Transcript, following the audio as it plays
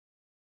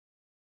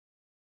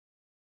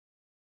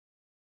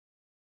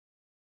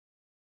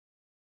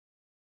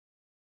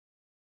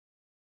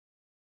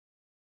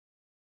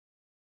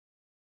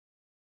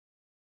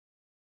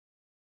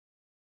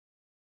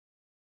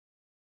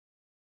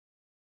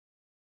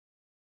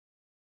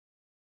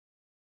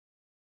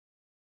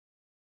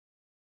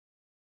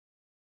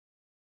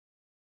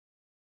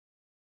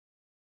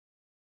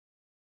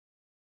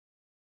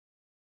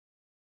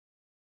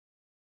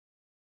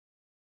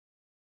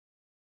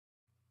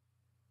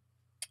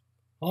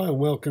Hi and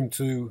welcome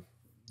to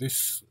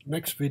this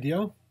next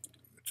video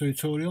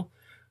tutorial.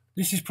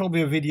 This is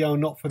probably a video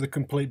not for the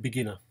complete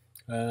beginner.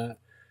 It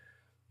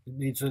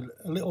needs a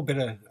little bit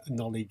of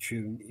knowledge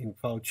in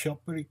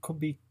Photoshop, but it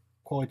could be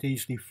quite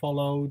easily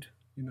followed,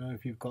 you know,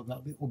 if you've got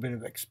that little bit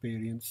of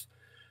experience.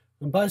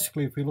 And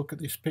basically, if we look at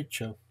this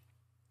picture,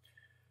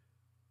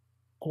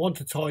 I want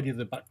to tidy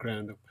the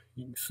background up.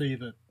 You can see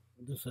that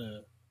there's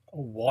a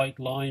white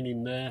line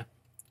in there,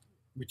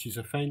 which is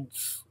a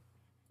fence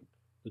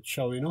that's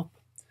showing up.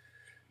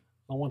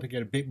 I want to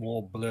get a bit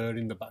more blur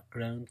in the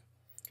background,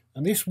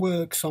 and this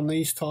works on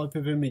these type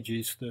of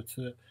images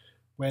that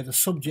where the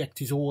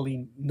subject is all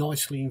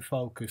nicely in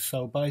focus.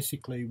 So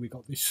basically we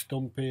got this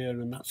stump here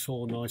and that's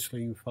all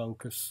nicely in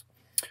focus.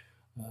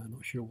 I'm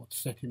not sure what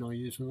setting I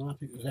used on that.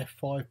 It was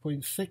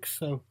f5.6,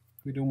 so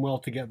we're doing well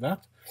to get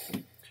that.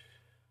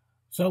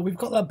 So we've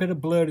got that bit of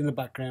blur in the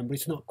background, but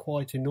it's not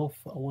quite enough.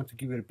 I want to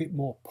give it a bit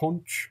more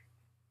punch.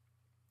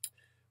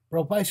 But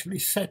I'll basically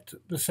set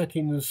the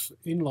settings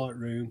in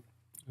Lightroom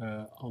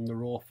on the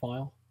raw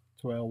file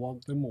to where I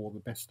want them, or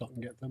the best I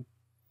can get them.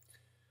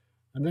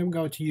 And then we're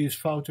going to use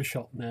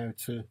Photoshop now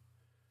to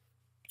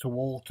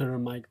alter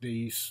and make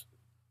these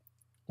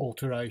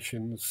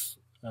alterations.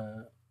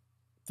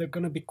 They're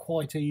going to be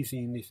quite easy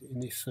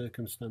in this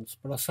circumstance,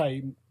 but I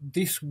say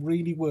this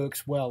really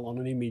works well on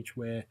an image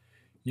where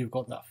you've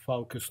got that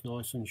focus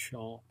nice and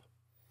sharp.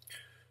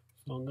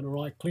 So I'm going to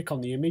right click on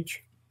the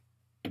image,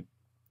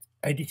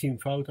 edit in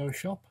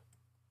Photoshop,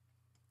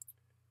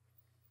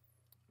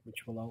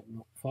 which will open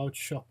up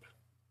Photoshop.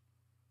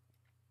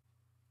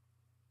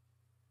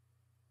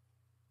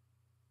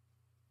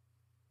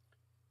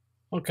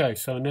 Okay,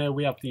 so now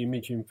we have the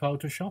image in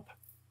Photoshop.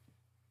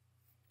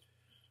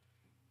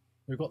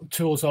 We've got the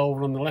tools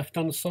over on the left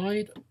hand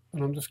side,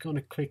 and I'm just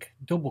going to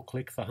double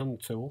click the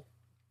hand tool,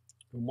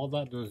 and what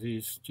that does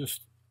is just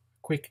a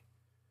quick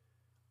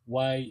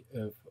way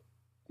of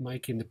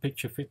making the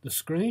picture fit the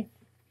screen.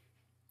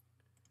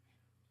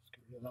 Let's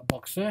get rid of that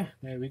box there.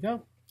 There we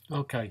go.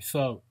 Okay,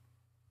 so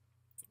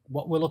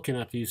what we're looking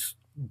at is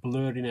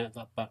blurring out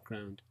that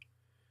background.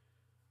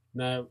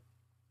 Now,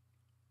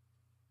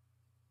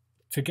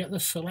 to get the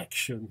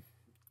selection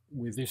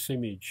with this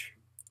image,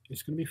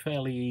 it's going to be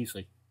fairly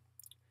easy.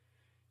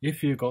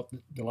 If you've got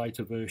the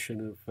later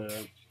version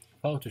of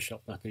Photoshop,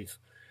 that is.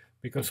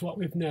 Because what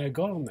we've now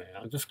got on there,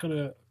 I'm just going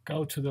to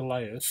go to the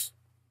layers.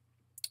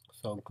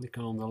 So I'm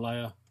clicking on the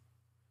layer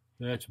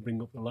there to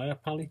bring up the layer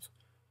palette.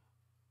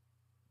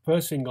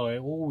 First thing I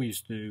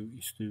always do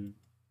is to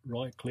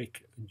right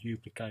click and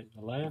duplicate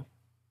the layer.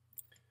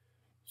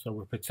 So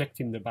we're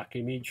protecting the back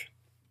image,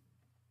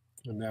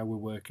 and now we're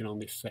working on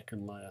this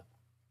second layer.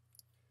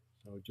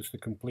 So just a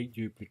complete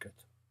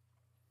duplicate.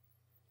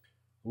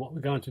 And what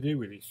we're going to do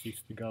with this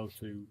is to go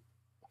to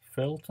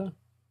filter,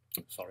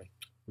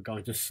 we're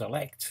going to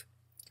select,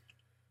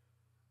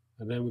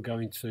 and then we're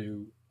going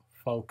to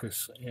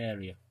focus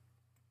area.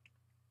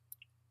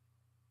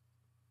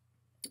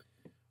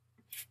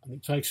 And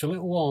it takes a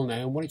little while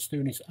now, and what it's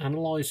doing is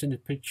analysing the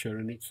picture,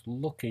 and it's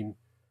looking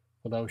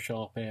for those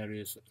sharp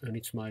areas, and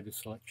it's made a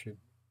selection.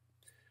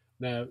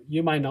 Now,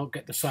 you may not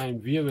get the same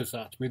view as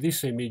that. With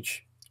this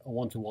image, I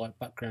want a white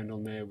background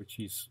on there, which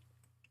it's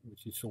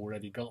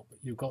already got, but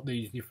you've got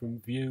these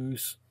different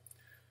views,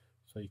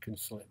 so you can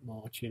select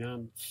marching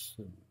ants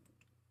and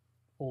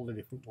all the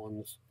different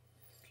ones.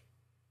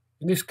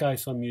 In this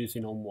case, I'm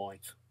using on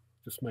white,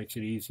 just makes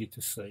it easier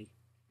to see.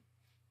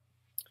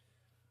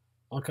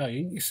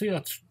 Okay, you see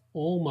that's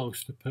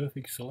almost a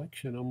perfect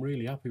selection. I'm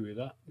really happy with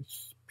that.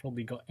 It's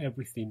probably got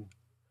everything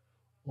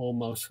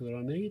almost that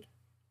I need.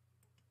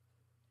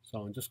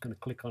 So I'm just going to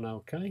click on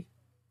OK.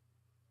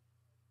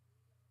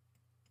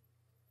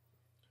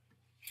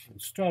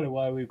 And straight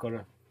away we've got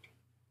a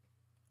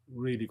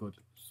really good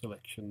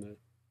selection there.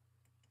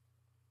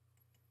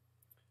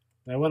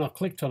 Now when I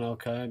clicked on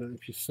OK, I don't know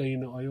if you've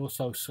seen, I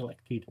also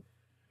selected,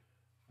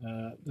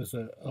 there's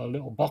a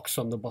little box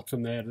on the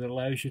bottom there that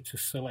allows you to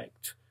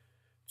select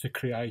to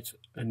create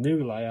a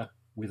new layer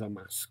with a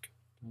mask.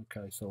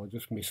 Okay, so I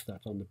just missed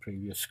that on the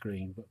previous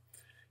screen, but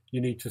you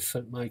need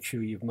to make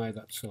sure you've made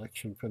that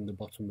selection from the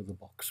bottom of the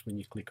box when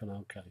you click on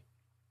OK.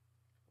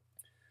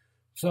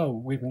 So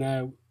we've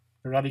now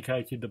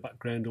eradicated the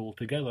background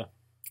altogether.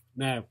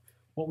 Now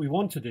what we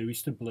want to do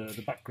is to blur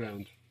the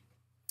background.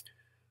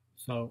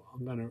 So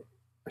I'm going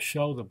to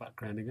show the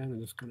background again.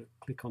 I'm just going to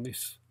click on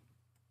this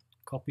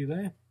copy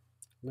there.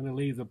 I'm going to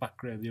leave the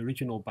background, the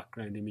original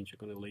background image,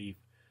 I'm going to leave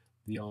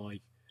the eye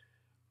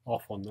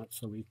off on that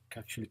so we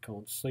actually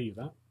can't see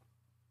that.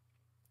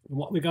 And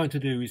what we're going to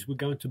do is we're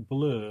going to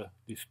blur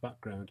this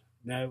background.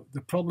 Now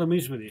the problem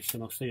is with this,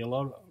 and I see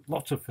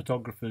lots of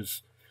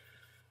photographers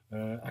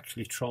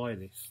actually try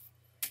this,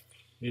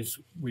 is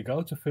we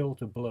go to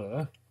filter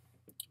blur,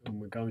 and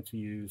we're going to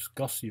use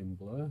Gaussian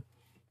blur,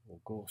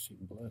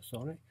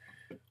 sorry.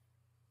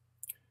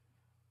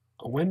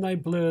 And when they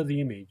blur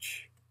the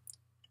image,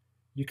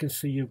 you can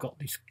see you've got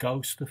this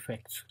ghost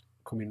effect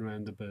coming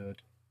around the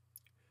bird,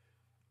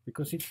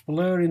 because it's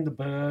blurring the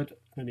bird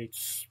and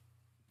it's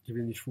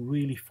giving this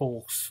really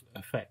false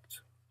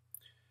effect.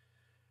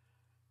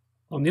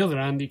 On the other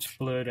hand, it's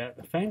blurred out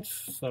the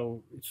fence,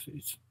 so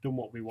it's done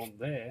what we want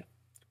there,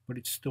 but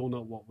it's still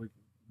not what we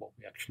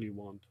actually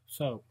want.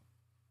 So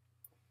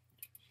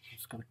I'm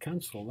just going to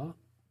cancel that,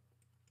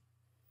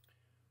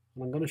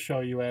 and I'm going to show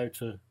you how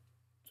to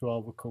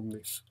overcome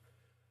this.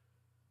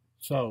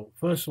 So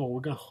first of all,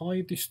 we're going to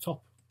hide this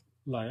top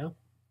layer.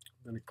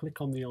 I'm going to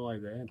click on the eye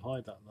there and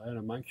hide that layer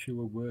and make sure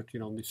we're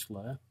working on this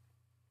layer.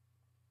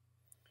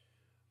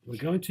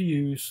 We're going to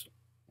use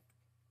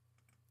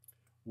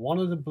one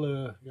of the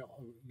blur,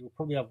 you'll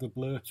probably have the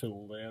blur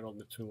tool there on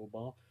the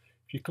toolbar.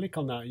 If you click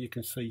on that, you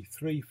can see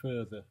 3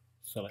 further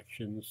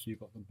selections.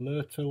 You've got the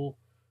blur tool,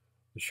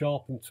 the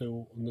sharpen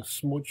tool and the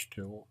smudge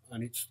tool,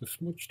 and it's the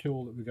smudge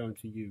tool that we're going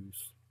to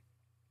use.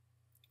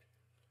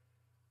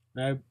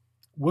 Now,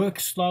 work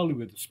slowly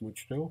with the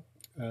smudge tool.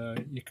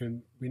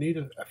 We need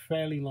a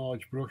fairly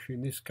large brush.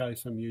 In this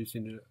case, I'm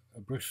using a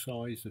brush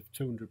size of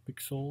 200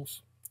 pixels.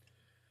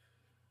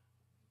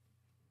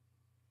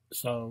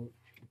 So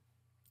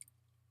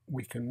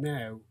we can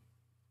now,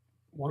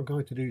 what I'm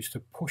going to do is to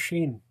push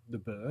in the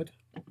bird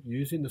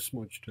using the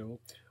smudge tool.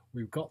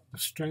 We've got the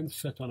strength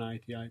set on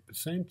 88%.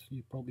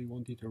 You probably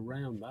want it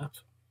around that.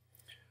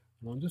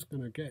 And I'm just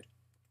going to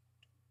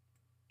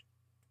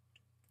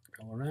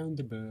go around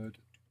the bird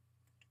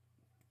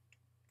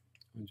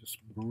and just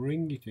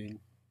bring it in.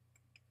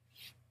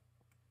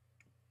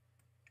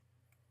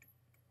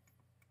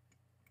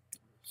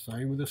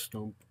 Same with the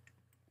stump.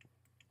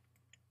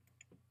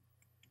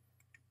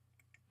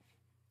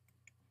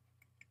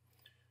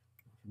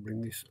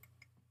 Bring this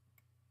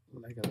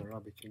leg of the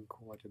rabbit in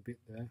quite a bit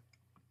there.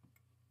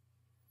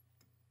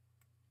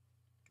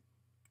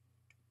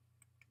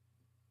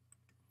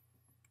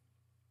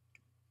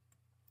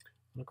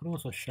 And I can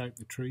also shape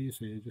the trees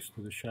here just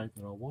to the shape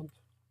that I want.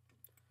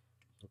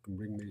 So I can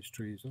bring these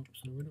trees up.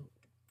 So we're not,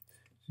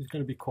 this is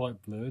going to be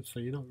quite blurred, so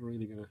you're not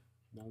really going to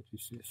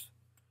notice this.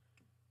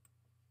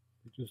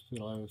 It just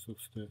allows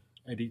us to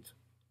edit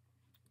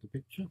the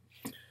picture.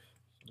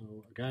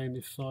 So again,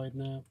 this side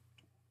now.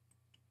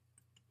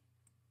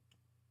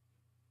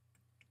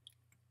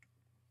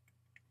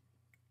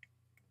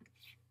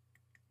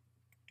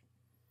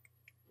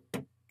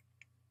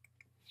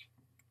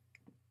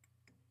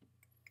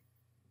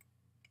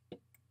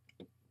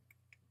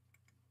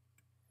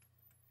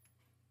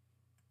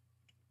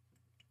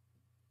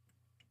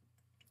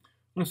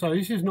 And so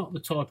this is not the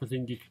type of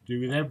thing you can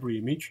do with every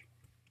image.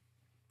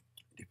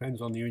 It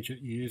depends on the image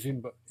that you're using,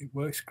 but it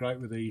works great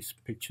with these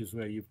pictures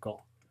where you've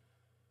got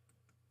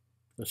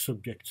the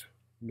subject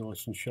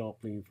nice and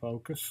sharply in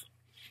focus.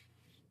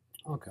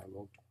 Okay,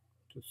 well,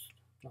 just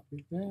that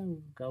bit there,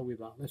 we'll go with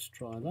that. Let's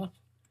try that.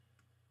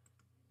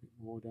 A bit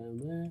more down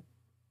there.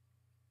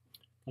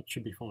 That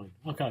should be fine.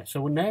 Okay,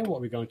 so now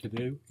what we're going to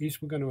do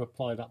is we're going to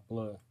apply that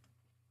blur.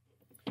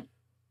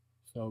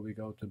 So we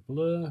go to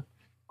blur,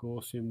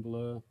 Gaussian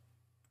blur.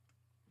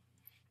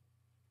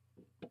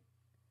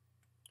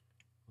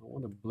 I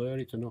want to blur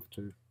it enough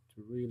to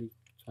really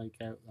take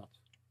out that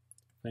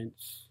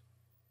fence.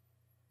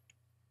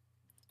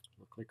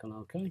 I'll click on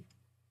OK.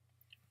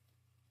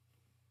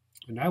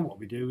 And now what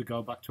we do, we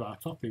go back to our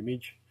top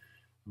image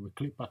and we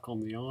click back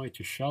on the eye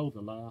to show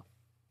the layer.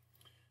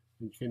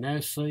 And you can now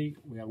see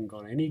we haven't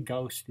got any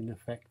ghosting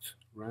effect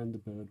around the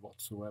bird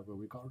whatsoever.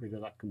 We got rid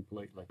of that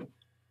completely.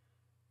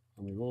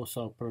 And we've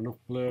also put enough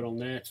blur on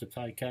there to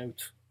take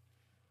out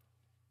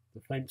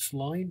the fence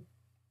line.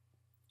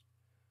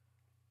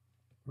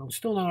 But I'm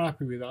still not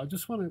happy with that.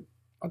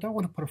 I don't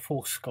want to put a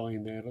full sky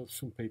in there.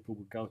 Some people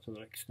would go to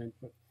that extent,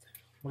 but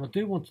what I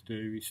do want to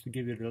do is to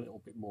give it a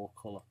little bit more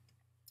colour.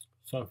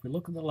 So if we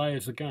look at the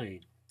layers again,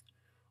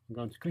 I'm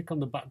going to click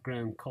on the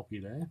background copy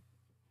there.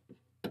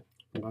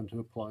 I'm going to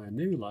apply a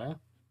new layer.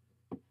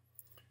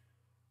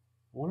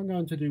 What I'm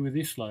going to do with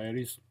this layer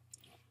is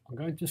I'm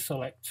going to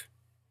select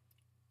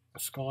a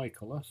sky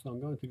colour. So I'm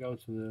going to go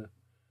to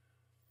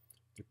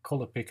the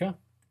colour picker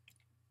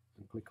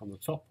and click on the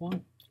top one,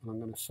 and I'm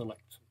going to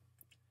select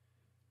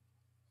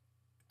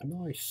a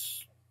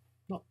nice,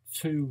 not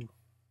too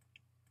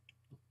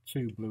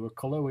blue a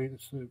colour.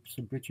 It's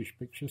a British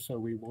picture, so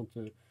we want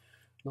a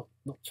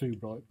not too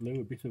bright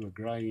blue, a bit of a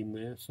grey in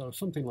there, so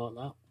something like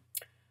that.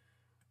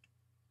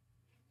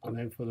 And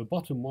then for the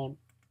bottom one,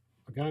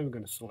 again we're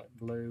going to select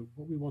blue,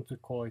 but we want a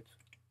quite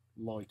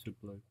lighter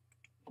blue.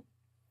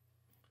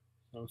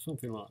 So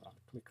something like that.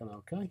 Click on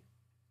OK.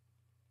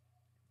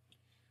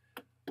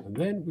 And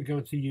then we're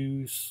going to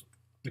use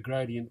the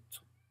gradient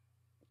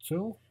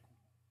tool.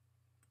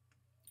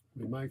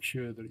 We make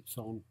sure that it's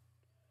on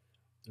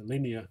the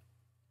linear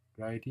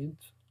gradient,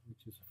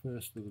 which is the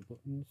first of the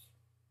buttons.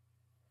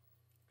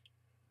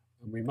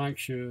 And we make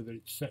sure that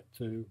it's set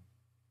to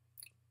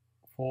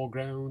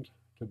foreground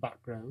to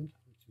background,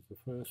 which is the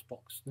first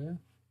box there.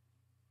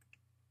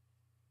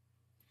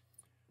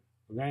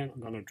 And then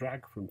I'm going to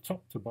drag from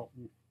top to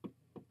bottom. You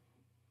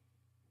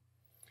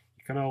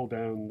can hold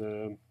down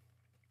the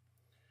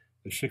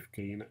shift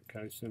key in that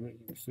case, and you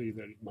can see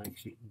that it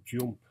makes it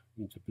jump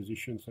into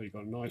position, so you've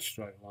got a nice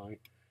straight line.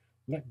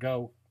 Let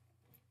go,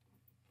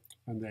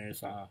 and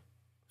there's our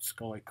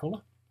sky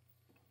colour.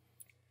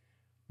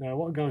 Now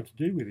what I'm going to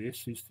do with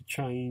this is to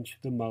change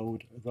the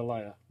mode of the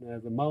layer. Now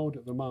the mode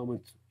at the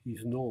moment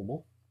is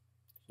normal,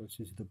 so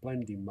this is the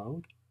blending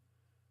mode.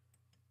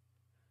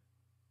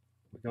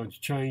 We're going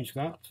to change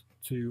that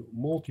to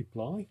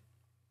multiply.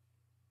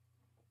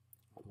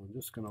 I'm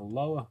just going to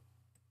lower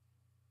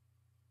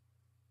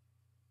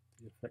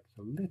the effect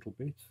a little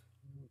bit.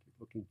 I don't want it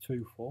looking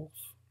too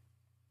false.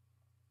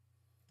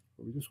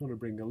 But we just want to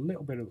bring a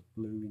little bit of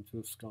blue into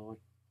the sky.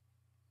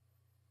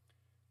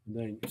 And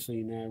then you can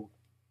see now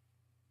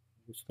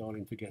we're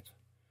starting to get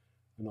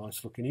a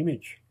nice looking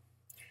image.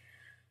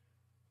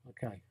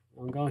 Okay,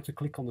 I'm going to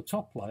click on the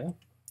top layer.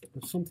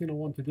 There's something I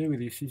want to do with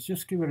this is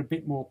just give it a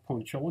bit more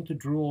punch. I want to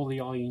draw the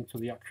eye into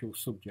the actual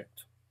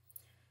subject.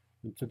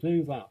 And to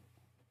do that,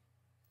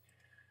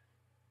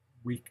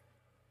 we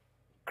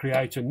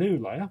create a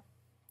new layer.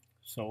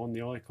 So on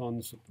the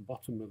icons at the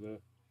bottom of the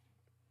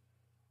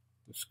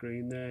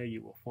screen there,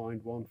 you will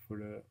find one for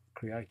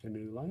create a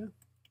new layer.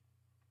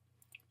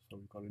 So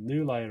we've got a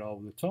new layer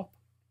over the top.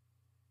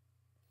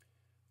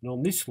 And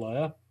on this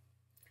layer,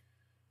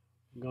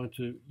 I'm going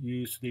to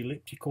use the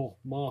elliptical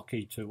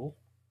marquee tool.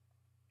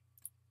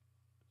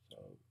 So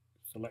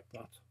select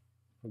that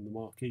from the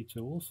marquee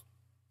tools.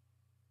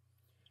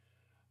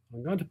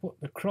 I'm going to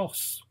put the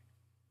cross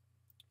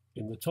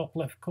in the top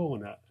left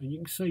corner, and you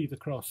can see the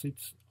cross.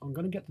 I'm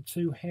going to get the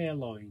two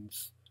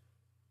hairlines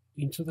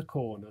into the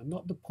corner,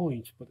 not the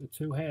point, but the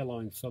two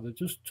hairlines, so they're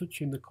just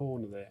touching the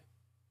corner there.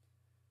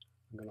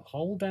 I'm going to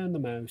hold down the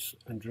mouse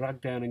and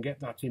drag down and get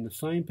that in the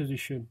same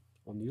position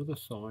on the other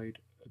side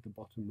at the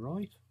bottom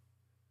right,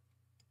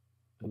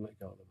 and let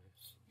go of the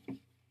mouse.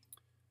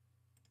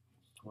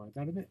 Hide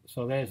that a bit.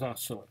 So there's our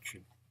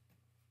selection.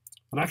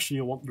 And actually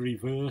I want the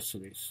reverse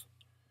of this.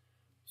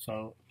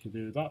 So to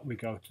do that, we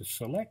go to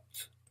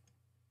select,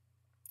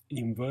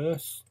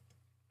 inverse.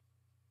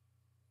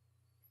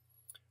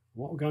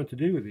 What we're going to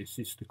do with this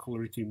is to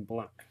colour it in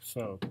black.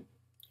 So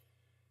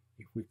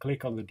if we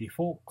click on the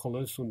default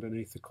colours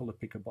underneath the colour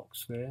picker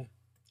box there,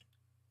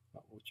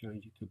 that will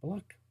change it to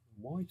black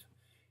and white.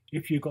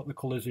 If you've got the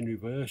colours in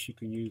reverse, you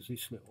can use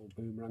this little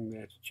boomerang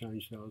there to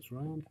change those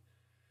around.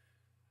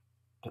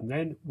 And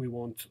then we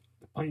want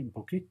the paint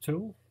bucket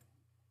tool.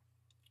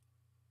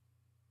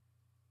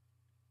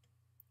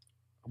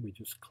 And we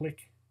just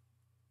click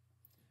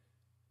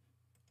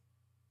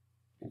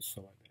and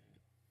select it.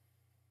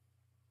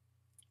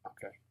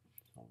 Okay,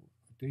 so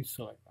I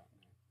deselect that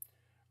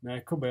now. Now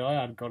it could be I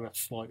had got a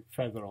slight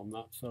feather on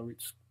that, so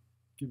it's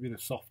giving a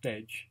soft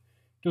edge.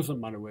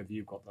 Doesn't matter whether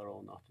you've got that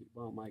or not, it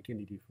won't make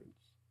any difference.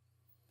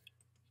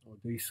 So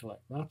I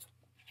deselect that.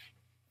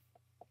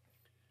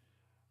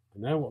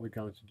 And now what we're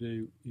going to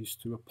do is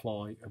to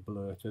apply a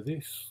blur to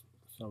this.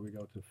 So we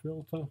go to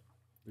filter,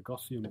 the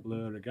Gaussian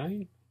blur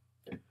again.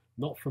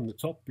 Not from the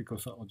top,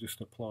 because that will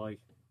just apply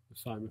the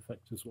same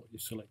effect as what you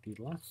selected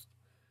last.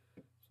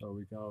 So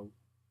we go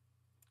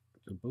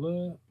to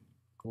blur,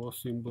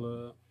 Gaussian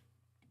blur.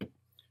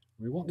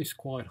 We want this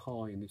quite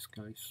high in this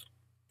case.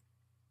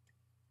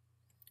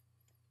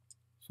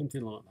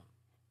 Something like that.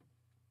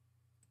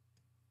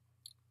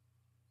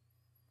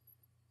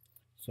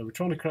 So we're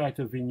trying to create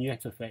a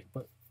vignette effect,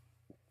 but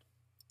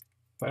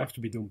they have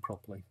to be done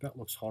properly. That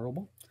looks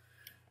horrible.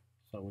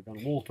 So we're going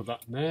to alter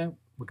that now.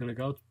 We're going to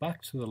go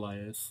back to the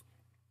layers,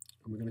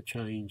 and we're going to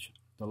change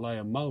the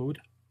layer mode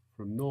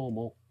from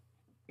normal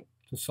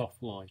to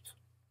soft light.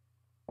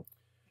 And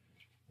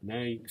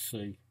now you can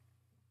see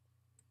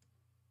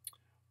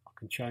I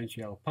can change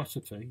the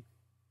opacity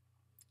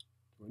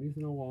to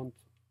anything I want,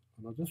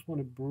 and I just want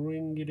to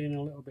bring it in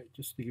a little bit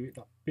just to give it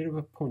that bit of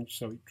a punch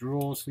so it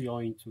draws the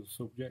eye into the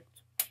subject.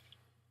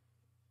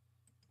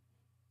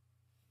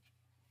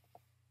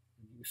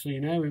 You can see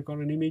now we've got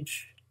an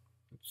image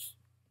that's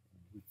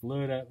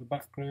blurred out the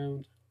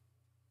background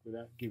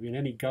without giving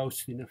any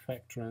ghosting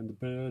effect around the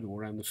bird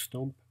or around the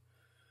stump.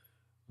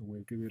 And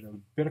we'll give it a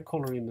bit of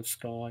colour in the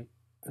sky,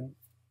 and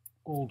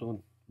all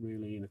done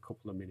really in a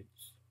couple of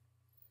minutes.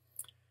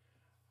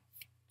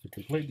 To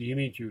complete the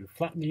image, you would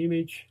flatten the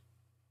image,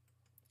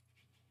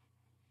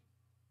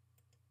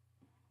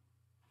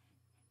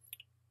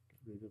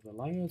 get rid of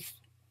the layers,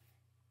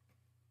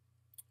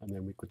 and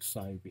then we could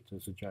save it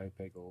as a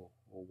JPEG or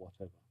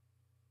whatever.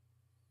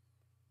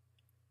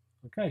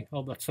 Okay,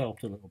 hope that's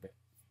helped a little bit.